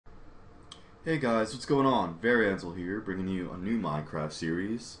Hey guys, what's going on? Varianzel here, bringing you a new Minecraft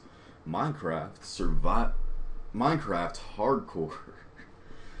series. Minecraft Hardcore.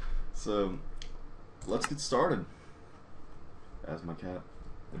 So, let's get started. As my cat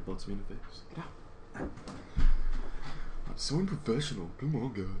butts me in the face. Get out. I'm so unprofessional. Come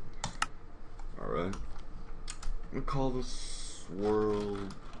on, guys. Alright. I'm gonna call this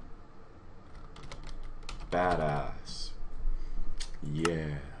world Badass.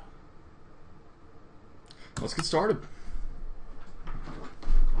 Yeah. Let's get started.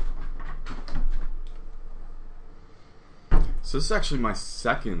 So this is actually my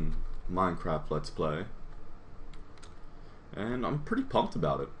second Minecraft Let's Play, and I'm pretty pumped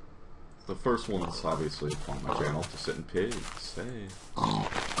about it. The first one's obviously on my channel, Just Sitting Pigs. Hey.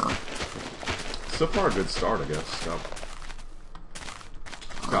 So far a good start, I guess.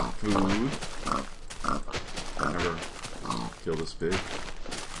 Got food. I never killed this pig.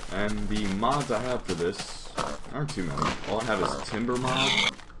 And the mods I have for this aren't too many. All I have is Timber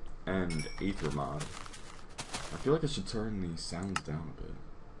mod and Aether mod. I feel like I should turn the sounds down a bit.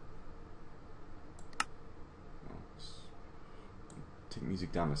 Well, take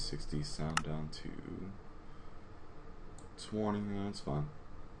music down to 60, sound down to 20, that's fine.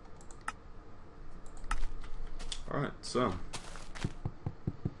 Alright, so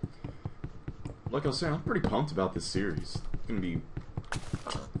like I was saying, I'm pretty pumped about this series. It's gonna be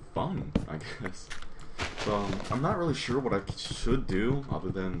fun, I guess. So, I'm not really sure what I should do other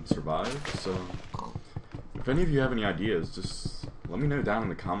than survive, so if any of you have any ideas, just let me know down in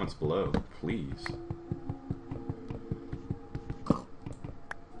the comments below, please.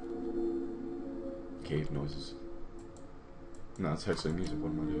 Cave noises. No, it's actually music, what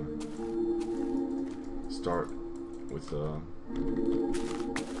am I doing? Start with,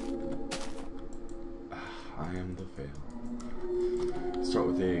 I am the fail. Start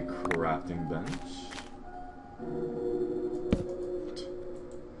with a crafting bench.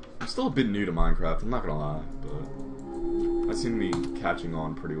 I'm still a bit new to Minecraft, I'm not gonna lie, but I seem to be catching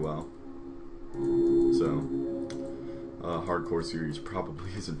on pretty well. So, hardcore series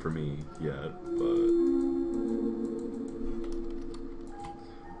probably isn't for me yet, but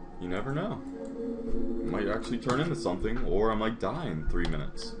you never know. It might actually turn into something, or I might die in 3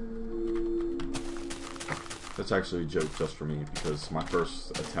 minutes. That's actually a joke just for me, because my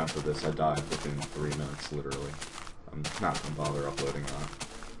first attempt at this, I died within 3 minutes, literally. I'm not gonna bother uploading that.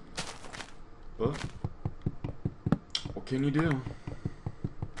 But, what can you do?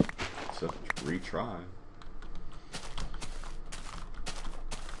 Except retry.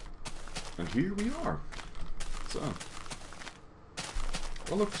 And here we are. So,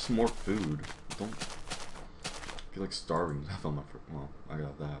 I'll look for some more food. Don't feel like starving to death on my well, I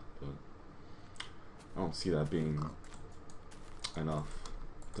got that, but I don't see that being enough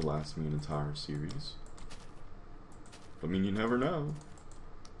to last me an entire series. I mean, you never know.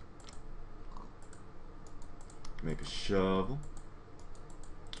 Make a shovel.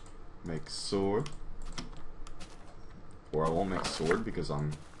 Make a sword. Or I won't make a sword because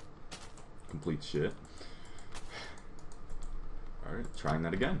I'm complete shit. Alright, trying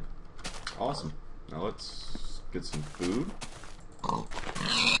that again. Awesome. Now let's get some food.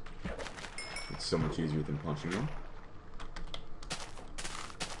 It's so much easier than punching them.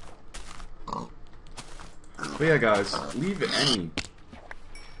 But yeah, guys, leave any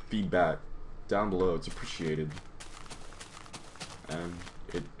feedback down below. It's appreciated. And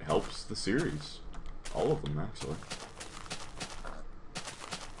it helps the series. All of them, actually.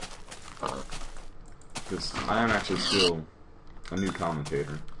 Because I am actually still a new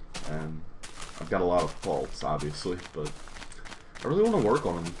commentator. And I've got a lot of faults, obviously, but I really want to work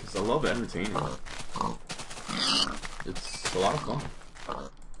on them because I love entertaining. It's a lot of fun.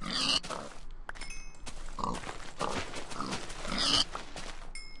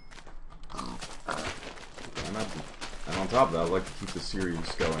 And on top of that, I'd like to keep the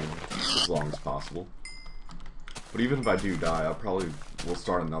series going as long as possible. But even if I do die, I probably will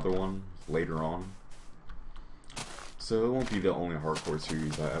start another one later on. So it won't be the only hardcore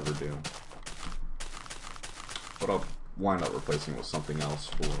series I ever do. But I'll wind up replacing it with something else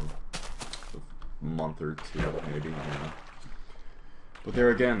for a month or two, maybe, I don't know. But there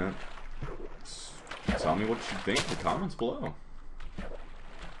again, tell me what you think in the comments below.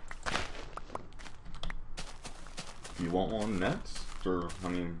 If you want one next, or, I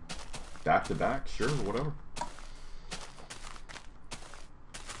mean, back to back, sure, whatever.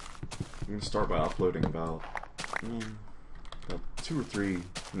 I'm gonna start by uploading about 2 or 3,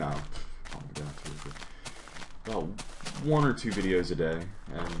 no, oh my god, 2 or 3. About 1 or 2 videos a day,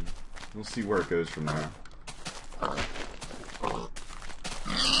 and we'll see where it goes from there.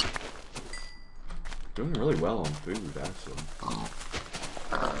 Doing really well on food, actually.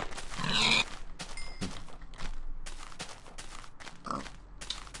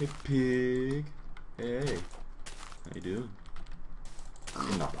 Hey, pig. Hey. How you doing?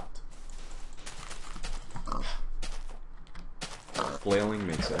 Not bad. Flailing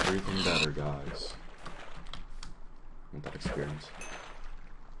makes everything better, guys. Want that experience?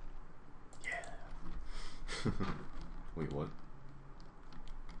 Yeah. Wait, what?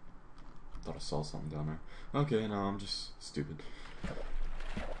 Thought I saw something down there. Okay, no, I'm just stupid.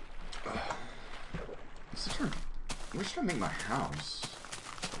 Where should I make my house?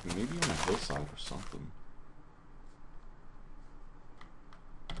 Like maybe on a hillside or something.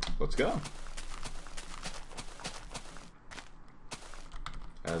 Let's go.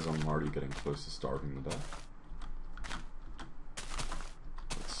 As I'm already getting close to starving to death.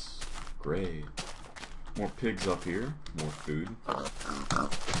 That's great. More pigs up here. More food.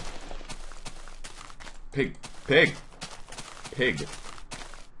 Pig. Pig! Pig.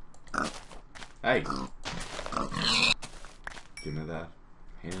 Hey! Give me that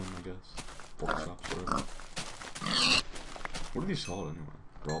ham, I guess. Pork chops, whatever. What are these called anyway?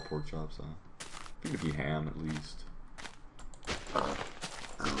 Raw pork chops, huh? I think it'd be ham at least.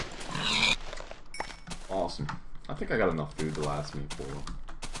 Awesome. I think I got enough food to last me for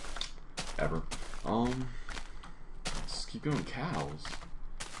ever. Let's keep going. Cows.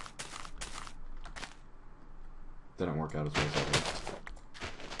 Didn't work out as well as I hoped.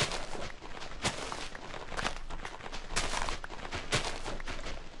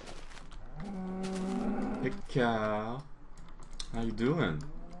 Hey, cow. How you doing?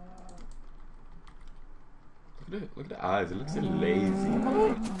 Look at the eyes. It looks so lazy.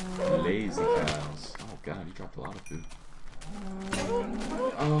 Lazy cows. Oh god, he dropped a lot of food.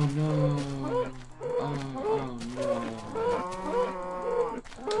 Oh no. Oh no.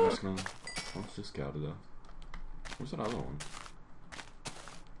 I'm just gonna punch this cow to death. Where's that other one?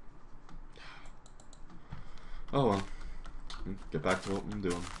 Oh well. Get back to what I'm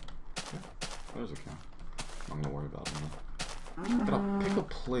doing. Yeah, there's a cow. I'm not gonna worry about him though. Gotta pick a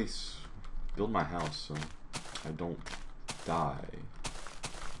place, build my house so I don't die.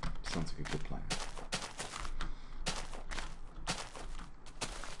 Sounds like a good plan.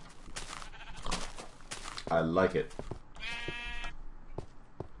 I like it.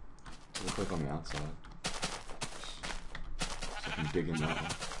 Look like on the outside. So I can dig in that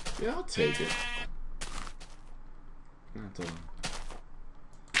one. Yeah, I'll take it. I'm gonna have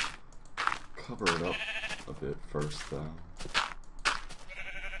to cover it up a bit first, though.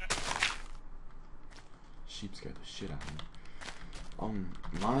 Sheep scared the shit out of me.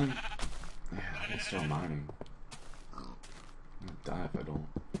 Mine. Yeah, I gotta start mining. I'm gonna die if I don't.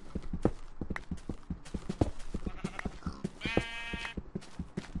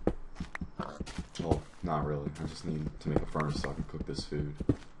 Well, not really. I just need to make a furnace so I can cook this food.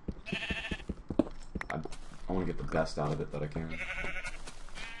 I want to get the best out of it that I can.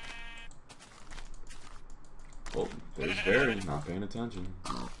 Oh, there's Barry, not paying attention.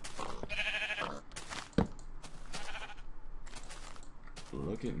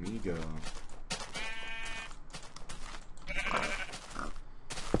 Look at me go.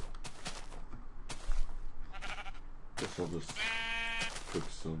 Guess I'll just cook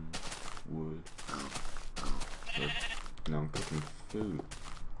some wood. Now I'm cooking food.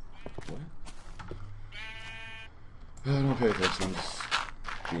 What? Don't pay attention, I'm just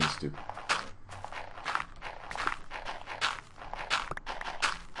being stupid.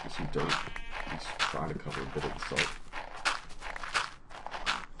 Get some dirt. He's trying to cover a bit of the salt.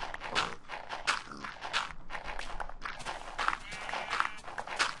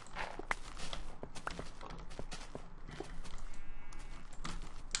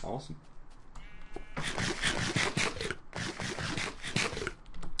 Awesome.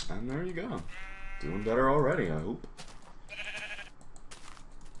 And there you go. Doing better already, I hope.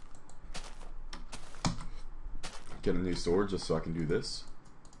 Get a new sword just so I can do this.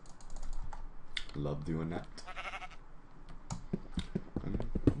 Love doing that.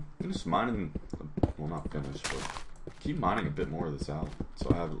 Finish mining, well not finish, but keep mining a bit more of this out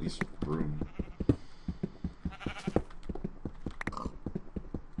so I have at least room.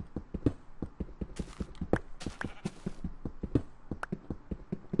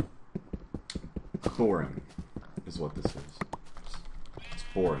 Boring is what this is. It's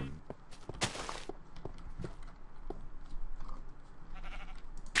boring.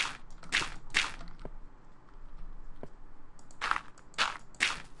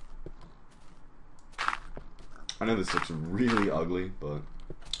 I know this looks really ugly, but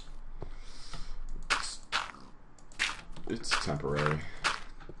it's temporary.